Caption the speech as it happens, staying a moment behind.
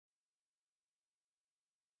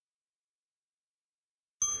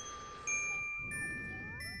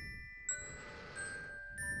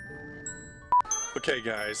Okay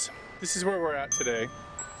guys, this is where we're at today.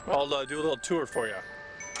 I'll do a little tour for you.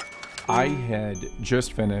 I had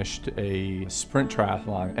just finished a sprint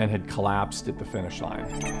triathlon and had collapsed at the finish line.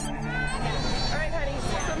 All right, honey,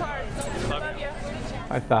 swim hard. Love you.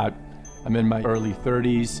 I thought, I'm in my early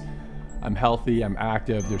 30s, I'm healthy, I'm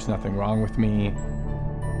active, there's nothing wrong with me.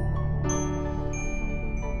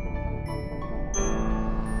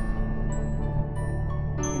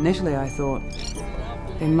 Initially I thought,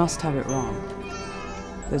 they must have it wrong.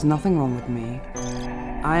 There's nothing wrong with me.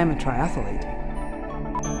 I am a triathlete.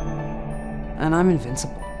 And I'm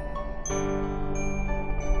invincible.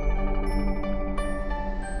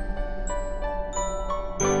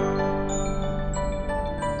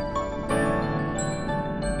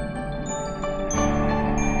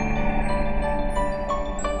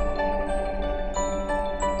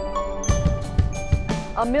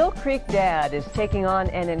 A Mill Creek dad is taking on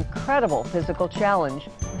an incredible physical challenge,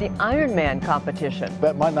 the Ironman competition.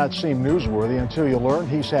 That might not seem newsworthy until you learn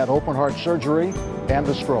he's had open heart surgery and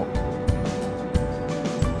a stroke.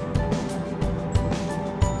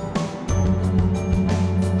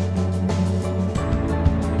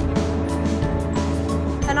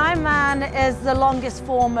 An Ironman is the longest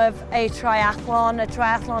form of a triathlon. A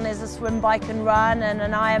triathlon is a swim, bike and run, and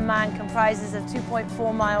an Ironman comprises a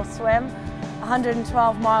 2.4-mile swim,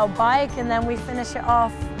 112-mile bike, and then we finish it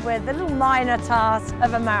off with a little minor task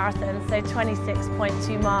of a marathon, so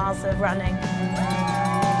 26.2 miles of running.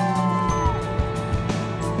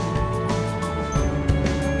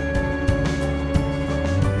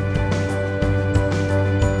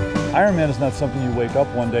 Ironman is not something you wake up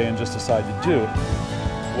one day and just decide to do,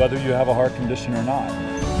 whether you have a heart condition or not.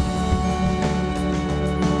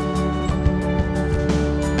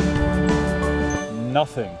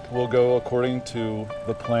 Nothing will go according to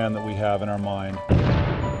the plan that we have in our mind.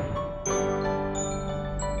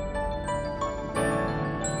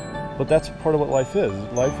 But that's part of what life is.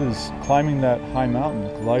 Life is climbing that high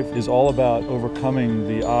mountain. Life is all about overcoming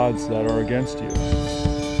the odds that are against you.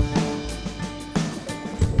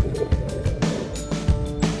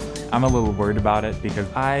 I'm a little worried about it because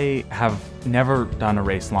I have never done a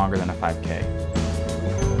race longer than a 5K.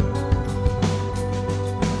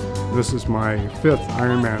 This is my 5th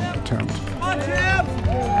Ironman attempt.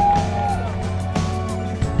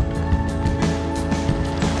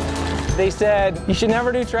 They said, you should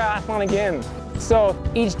never do triathlon again. So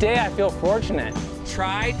each day I feel fortunate.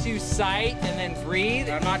 Try to sight and then breathe.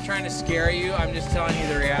 I'm not trying to scare you, I'm just telling you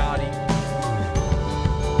the reality.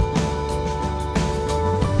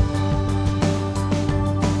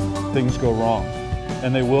 Things go wrong,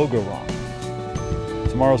 and they will go wrong.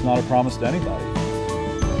 Tomorrow's not a promise to anybody.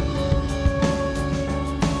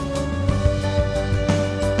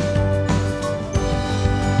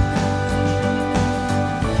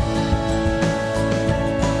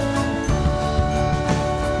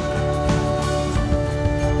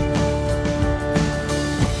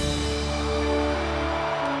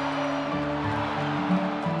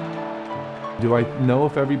 Do I know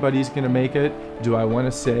if everybody's gonna make it? Do I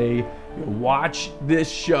wanna say, watch this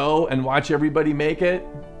show and watch everybody make it?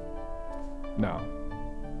 No,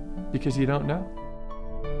 because you don't know.